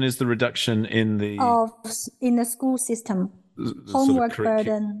reduction is the reduction in the school system, homework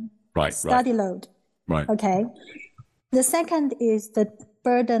burden, study load. Right. Okay. The second is the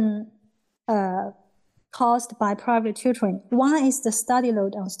burden caused by private tutoring. One is the study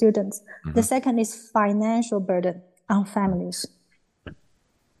load on students. The second is financial burden on families.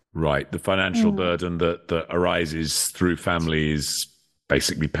 Right. The financial burden that arises through families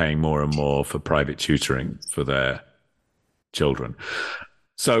basically paying more and more for private tutoring for their children.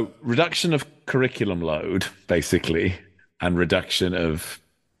 So reduction of curriculum load, basically, and reduction of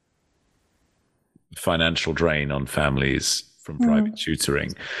financial drain on families from private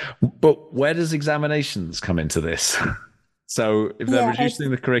tutoring. But where does examinations come into this? So if they're reducing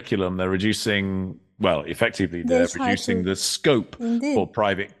the curriculum, they're reducing, well, effectively, they're reducing the scope for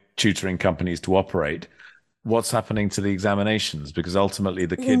private tutoring companies to operate. What's happening to the examinations? Because ultimately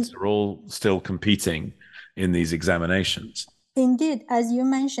the kids are all still competing in these examinations. Indeed, as you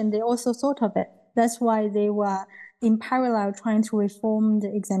mentioned, they also thought of it. That's why they were in parallel trying to reform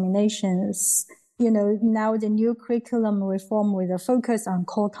the examinations. Now the new curriculum reform with a focus on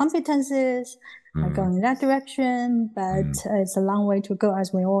core competences are going in that direction, but it's a long way to go,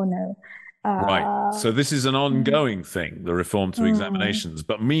 as we all know. Right. So this is an ongoing thing, the reform to examinations.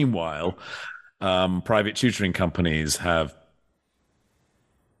 But meanwhile, private tutoring companies have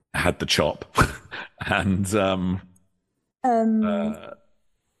had the chop, and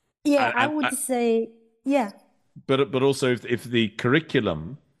I would say, But also, if the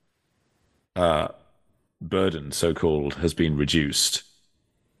curriculum burden, so-called, has been reduced,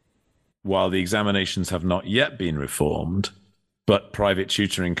 while the examinations have not yet been reformed, but private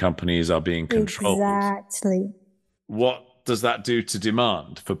tutoring companies are being controlled. Exactly. What does that do to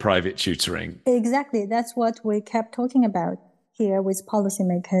demand for private tutoring? Exactly. That's what we kept talking about here with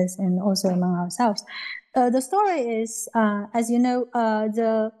policymakers and also among ourselves. The story is, as you know,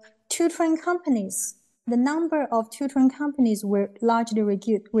 the tutoring companies, the number of tutoring companies were largely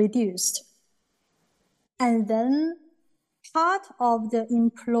reduced. And then part of the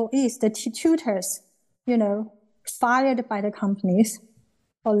employees, the tutors, fired by the companies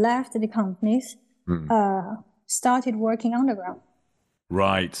or left the companies, started working underground.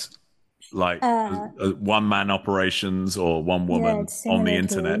 Right. Like one-man operations or one woman on the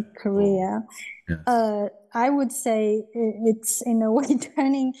internet. Korea. I would say it's in a way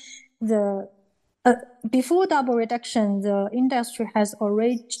turning the... before double reduction, the industry has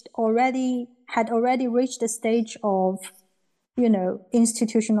already reached the stage of,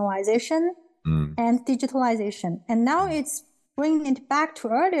 institutionalization and digitalization. And now it's bringing it back to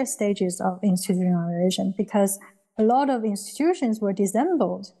earlier stages of institutionalization because a lot of institutions were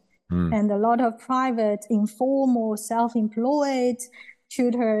disassembled and a lot of private, informal, self-employed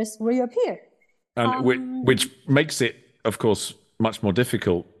tutors reappear. And which makes it, of course, much more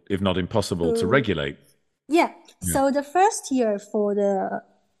difficult, if not impossible, to regulate. Yeah. So the first year for the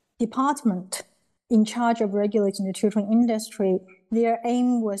department in charge of regulating the tutoring industry, their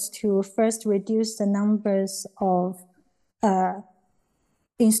aim was to first reduce the numbers of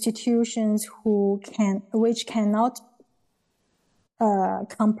institutions which cannot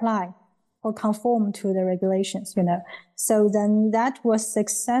comply or conform to the regulations, So then that was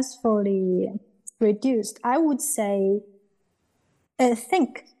successfully reduced. I would say,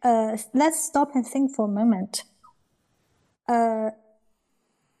 let's stop and think for a moment.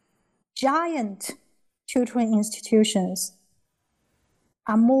 Giant tutoring institutions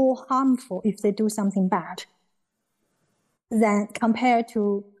are more harmful if they do something bad than compared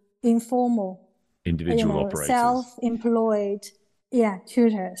to informal individual operators, self-employed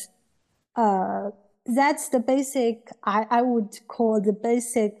tutors. That's the basic, I would call the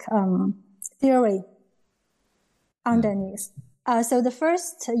basic theory underneath. So the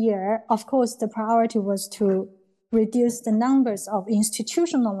first year, of course, the priority was to reduce the numbers of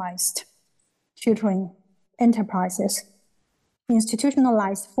institutionalized tutoring enterprises,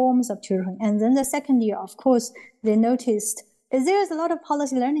 institutionalized forms of tutoring. And then the second year, of course, they noticed there's a lot of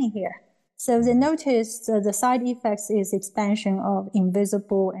policy learning here. So they noticed the side effects is expansion of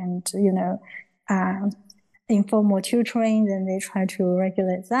invisible and, informal tutoring. Then they try to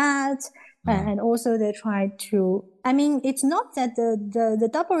regulate that. And also they try to, it's not that the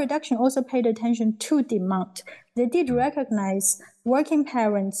double reduction also paid attention to demand. They did recognize working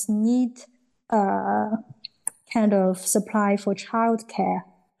parents need kind of supply for childcare.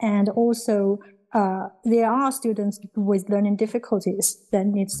 And also there are students with learning difficulties that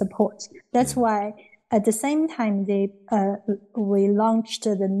need support. That's why at the same time, we launched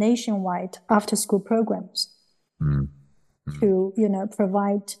the nationwide after-school programs to,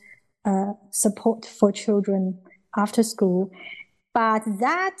 provide support for children after school. But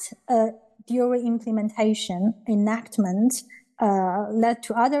that during implementation, enactment, led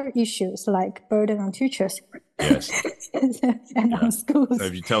to other issues like burden on teachers. Yes. and on schools. So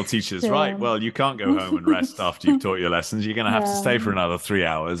if you tell teachers, right, well, you can't go home and rest after you've taught your lessons, you're going to have to stay for another 3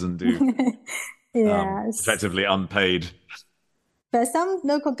 hours and do effectively unpaid. But some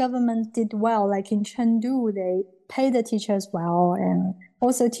local governments did well, like in Chengdu, they paid the teachers well, and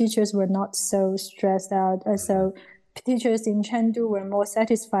also teachers were not so stressed out. So teachers in Chengdu were more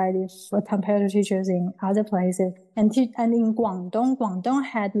satisfied if compared to teachers in other places. And in Guangdong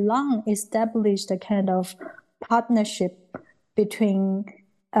had long established a kind of partnership between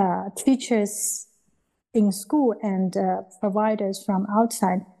teachers in school and providers from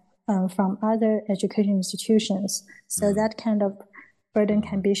outside, from other education institutions. So that kind of burden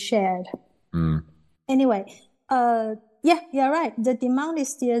can be shared. Anyway, you're right. The demand is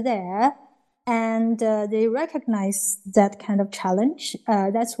still there. And they recognize that kind of challenge.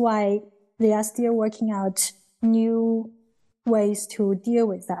 That's why they are still working out new ways to deal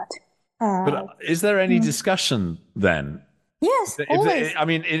with that. But is there any discussion then? Yes, always.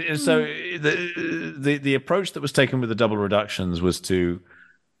 So the approach that was taken with the double reductions was to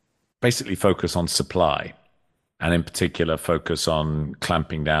basically focus on supply, and in particular focus on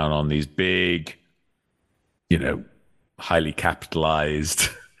clamping down on these big, highly capitalized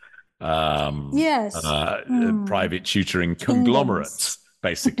private tutoring conglomerates,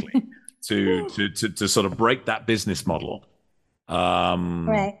 basically, to sort of break that business model.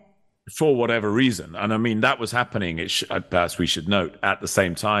 Right. For whatever reason. And that was happening, perhaps we should note, at the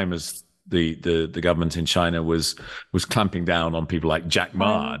same time as the government in China was clamping down on people like Jack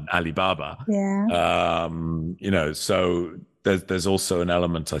Ma and Alibaba. Yeah. So there's also an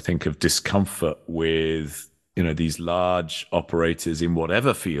element, I think, of discomfort with these large operators in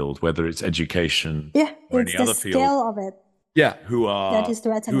whatever field, whether it's education or any other field. Yeah, it's the scale of it. Yeah, who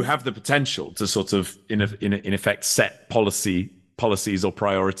have the potential to sort of, in effect, set policies or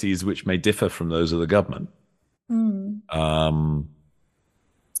priorities which may differ from those of the government.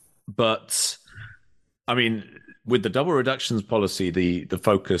 But with the double reductions policy, the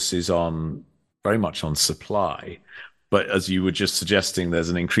focus is very much on supply. But as you were just suggesting, there's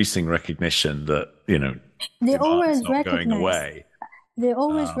an increasing recognition that they always not going away. They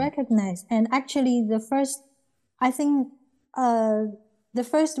always recognize, and actually, the first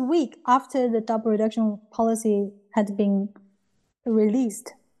week after the double reduction policy had been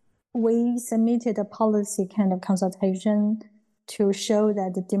released, we submitted a policy kind of consultation to show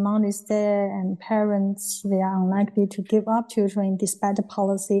that the demand is there and parents, they are unlikely to give up tutoring despite the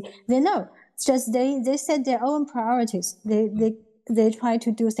policy. They know. It's just they set their own priorities. They try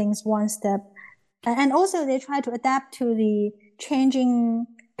to do things one step. And also they try to adapt to the changing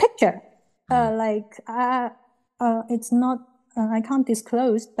picture. It's not, I can't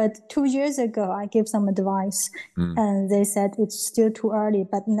disclose, but 2 years ago, I gave some advice and they said it's still too early.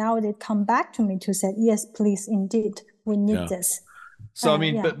 But now they come back to me to say, yes, please, indeed, we need this. So,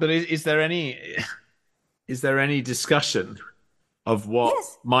 but is there any, is there any discussion of what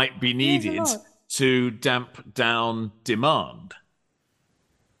Yes, might be there's a needed lot. to damp down demand?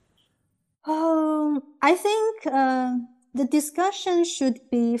 I think the discussion should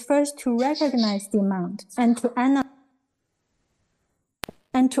be first to recognize demand and to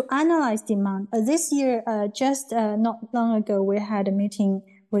analyze demand. This year, just not long ago, we had a meeting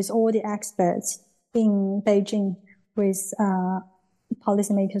with all the experts in Beijing with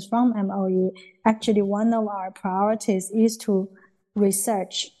policymakers from MOE. Actually, one of our priorities is to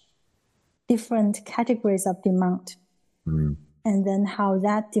research different categories of demand, and then how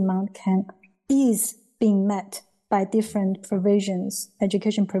that demand is being met by different provisions,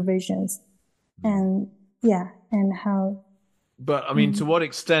 education provisions, and how. But I mean, to what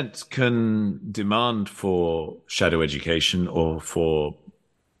extent can demand for shadow education or for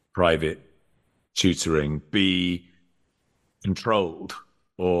private tutoring be controlled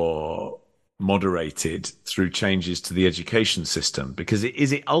or moderated through changes to the education system? Because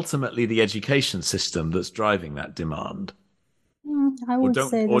is it ultimately the education system that's driving that demand? I would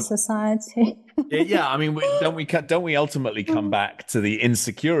say the society. Yeah, I mean, don't we ultimately come back to the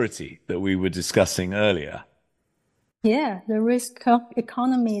insecurity that we were discussing earlier? Yeah, the risk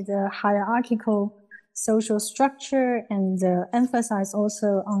economy, the hierarchical social structure, and the emphasis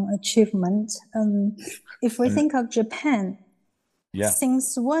also on achievement. If we think of Japan,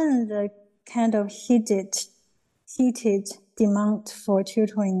 since when the kind of heated demand for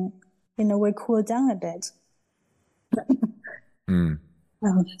tutoring in a way cooled down a bit?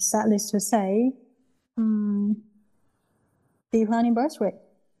 Sadly to say, declining birth rate.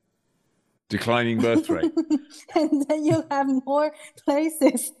 Declining birth rate. And then you have more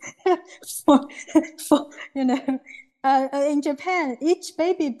places for in Japan, each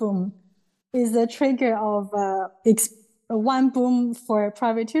baby boom is a trigger of one boom for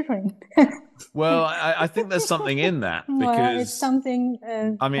private tutoring. Well, I think there's something in that because well, it's something.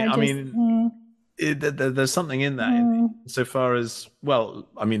 there's something in that so far as, well,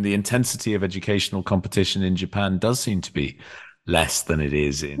 I mean, the intensity of educational competition in Japan does seem to be less than it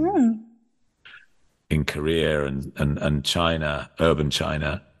is in Korea and China, urban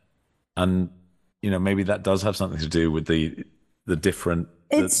China. And, maybe that does have something to do with the different,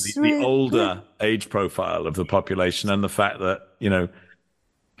 the older age profile of the population and the fact that,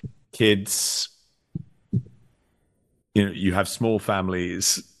 kids, you have small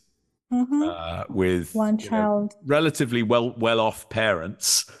families with one child, relatively well off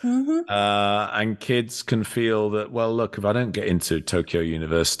parents, and kids can feel that, well, look, if I don't get into Tokyo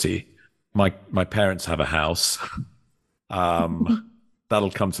University, my parents have a house.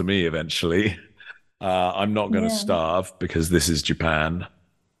 That'll come to me eventually. I'm not going to starve because this is Japan.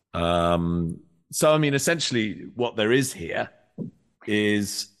 So, I mean, essentially, what there is here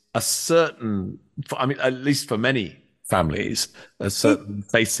is a certain, I mean, at least for many families, a certain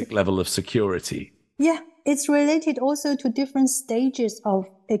basic level of security. Yeah, it's related also to different stages of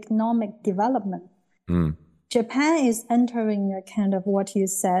economic development. Japan is entering a kind of what you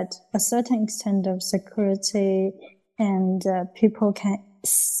said, a certain extent of security, and people can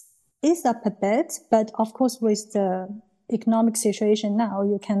ease up a bit. But of course, with the economic situation now,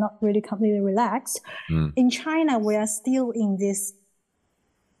 you cannot really completely relax. In China, we are still in this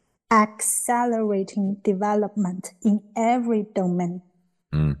accelerating development in every domain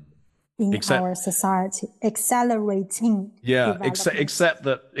in our society. Accelerating. Yeah, except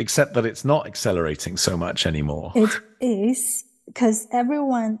that it's not accelerating so much anymore. It is, because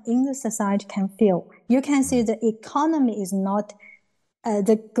everyone in the society can feel. You can see the economy is not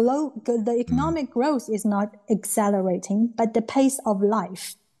the economic growth is not accelerating, but the pace of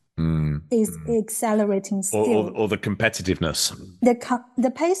life is accelerating still. Or the competitiveness.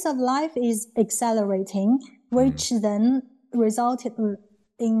 The pace of life is accelerating, which then resulted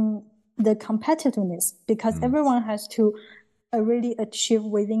in the competitiveness, because everyone has to really achieve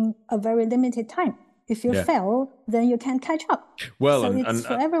within a very limited time. If you fail, then you can't catch up. Well, so it's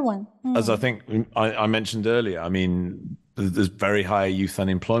for everyone. As I think I mentioned earlier, I mean, there's very high youth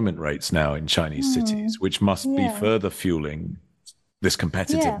unemployment rates now in Chinese cities, which must be further fueling this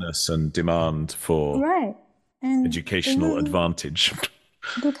competitiveness and demand for educational advantage.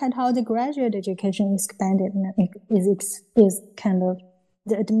 Look at how the graduate education expanded. Is kind of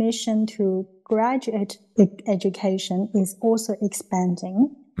the admission to graduate education is also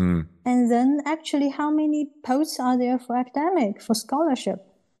expanding. And then actually, how many posts are there for academic, for scholarship,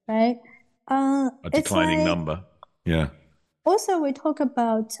 right? A declining number. Yeah. Also, we talk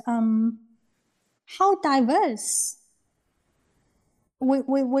about how diverse. We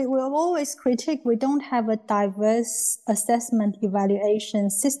will always critique we don't have a diverse assessment evaluation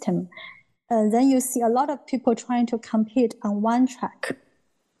system. then you see a lot of people trying to compete on one track,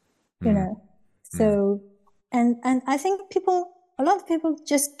 you know. So, and I think a lot of people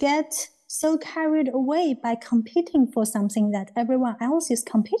just get so carried away by competing for something that everyone else is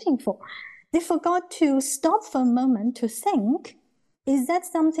competing for. They forgot to stop for a moment to think, is that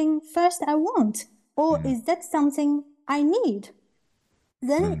something first I want? Or is that something I need?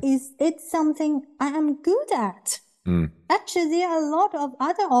 Then is it something I am good at? Actually, there are a lot of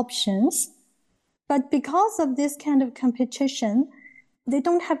other options, but because of this kind of competition, they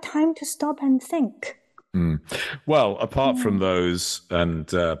don't have time to stop and think. Well, apart from those, and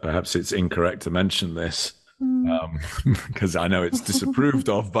perhaps it's incorrect to mention this, because I know it's disapproved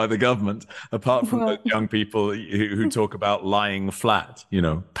of by the government, apart from those young people who talk about lying flat,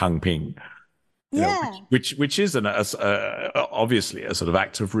 tang ping, which is obviously a sort of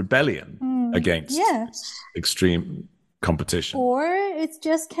act of rebellion against extreme competition. Or it's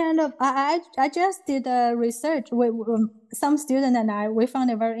just kind of, I just did a research with some student and we found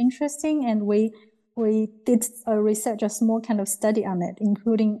it very interesting, and we did a small kind of study on it,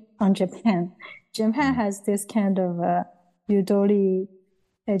 including on Japan. Japan has this kind of Yudori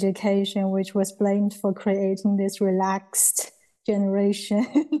education, which was blamed for creating this relaxed generation.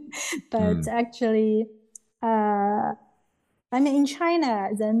 But actually, in China,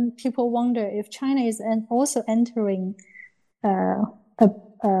 then people wonder if China is also entering a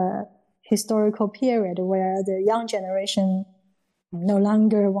historical period where the young generation no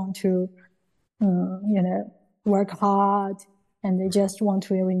longer want to, work hard, and they just want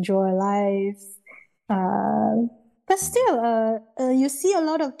to enjoy life. But still, you see a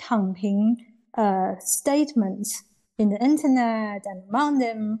lot of tangping statements in the internet, and among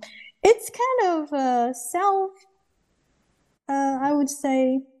them, it's kind of I would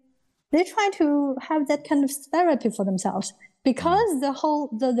say, they try to have that kind of therapy for themselves, because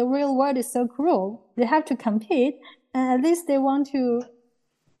the real world is so cruel. They have to compete, and at least they want to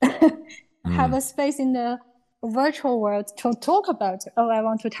have a space in the virtual world to talk about, I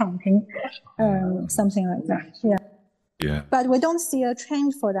want to tangping, something like that. Yeah. But we don't see a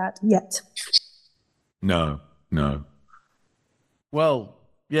trend for that yet. No. Well,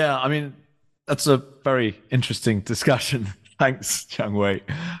 yeah, that's a very interesting discussion. Thanks, Chang Wei.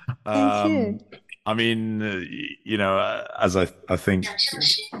 Thank you. As I think,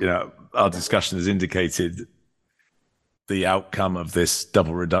 our discussion has indicated, the outcome of this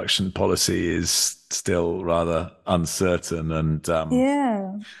double reduction policy is still rather uncertain, and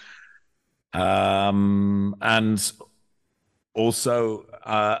and also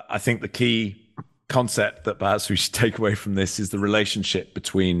I think the key concept that perhaps we should take away from this is the relationship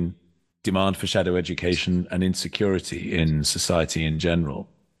between demand for shadow education and insecurity in society in general.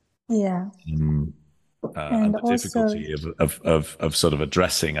 And the difficulty of sort of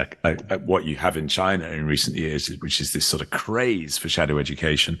addressing what you have in China in recent years, which is this sort of craze for shadow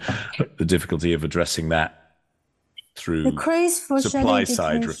education, the difficulty of addressing that through the craze for supply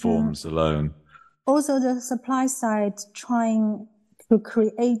side reforms alone. Also, the supply side trying to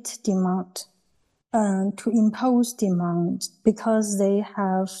create demand, to impose demand, because they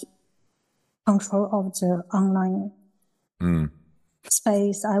have control of the online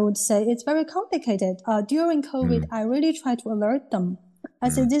space. I would say it's very complicated. During COVID, I really tried to alert them. I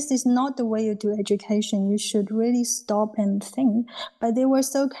said, this is not the way you do education. You should really stop and think. But they were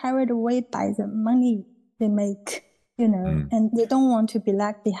so carried away by the money they make, and they don't want to be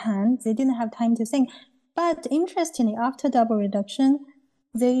left behind. They didn't have time to think. But interestingly, after double reduction,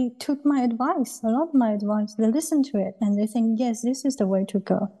 they took my advice, a lot of my advice. They listened to it, and they think, yes, this is the way to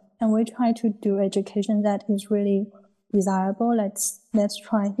go. And we try to do education that is really desirable. Let's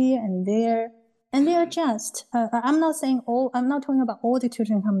try here and there, and they adjust. I'm not talking about all the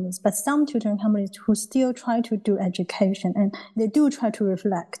tutoring companies, but some tutoring companies who still try to do education, and they do try to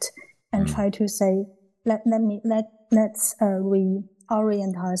reflect and try to say, let's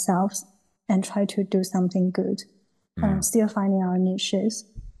reorient ourselves and try to do something good. Still finding our niches.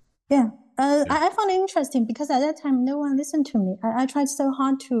 I found it interesting, because at that time no one listened to me. I tried so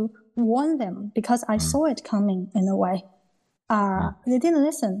hard to warn them, because I saw it coming in a way. They didn't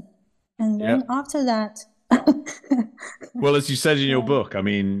listen, and then after that. Well, as you said in your book,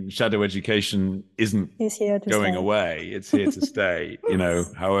 shadow education isn't going away. It's here to stay.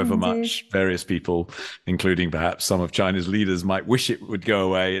 However much various people, including perhaps some of China's leaders, might wish it would go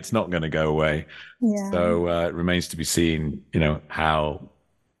away, it's not going to go away. So it remains to be seen, how,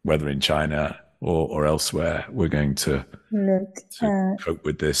 whether in China or elsewhere, we're going to cope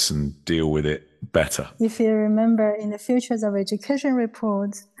with this and deal with it better. If you remember, in the Futures of Education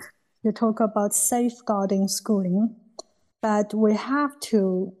report, they talk about safeguarding schooling, but we have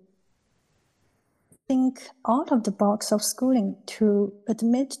to think out of the box of schooling to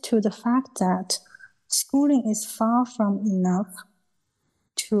admit to the fact that schooling is far from enough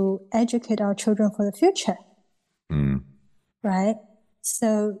to educate our children for the future. Right?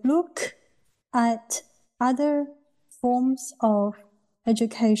 So look at other forms of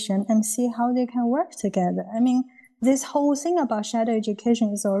education and see how they can work together. I mean, this whole thing about shadow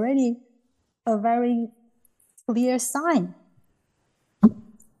education is already a very clear sign,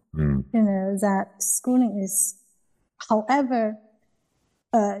 that schooling is, however,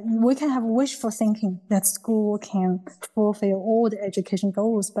 we can have wishful thinking that school can fulfill all the education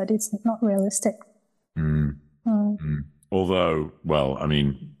goals, but it's not realistic. Although, well, I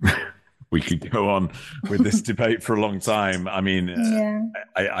mean, we could go on with this debate for a long time. I mean,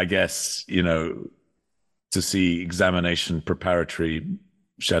 I guess, to see examination preparatory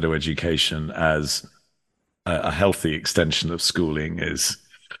shadow education as a healthy extension of schooling is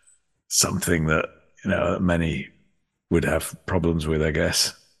something that, many would have problems with, I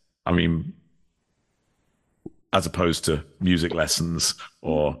guess. I mean, as opposed to music lessons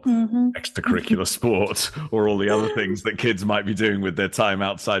or extracurricular sport or all the other things that kids might be doing with their time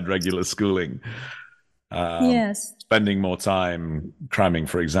outside regular schooling. Yes. Spending more time cramming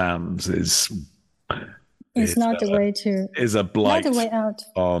for exams is not the way to... is a blight not the way out.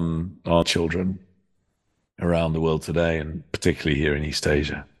 on our children around the world today, and particularly here in East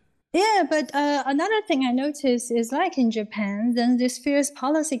Asia. Yeah, but another thing I noticed is, like in Japan, then this fierce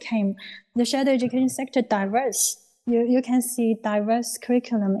policy came, the shadow education sector diverse. You can see diverse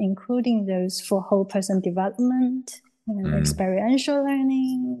curriculum, including those for whole person development and experiential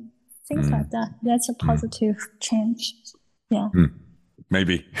learning, things like that. That's a positive change. Yeah.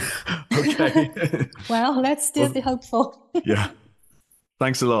 Maybe. Okay. Well, let's still be hopeful. Yeah.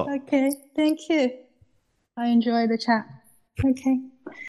 Thanks a lot. Okay. Thank you. I enjoyed the chat. Okay.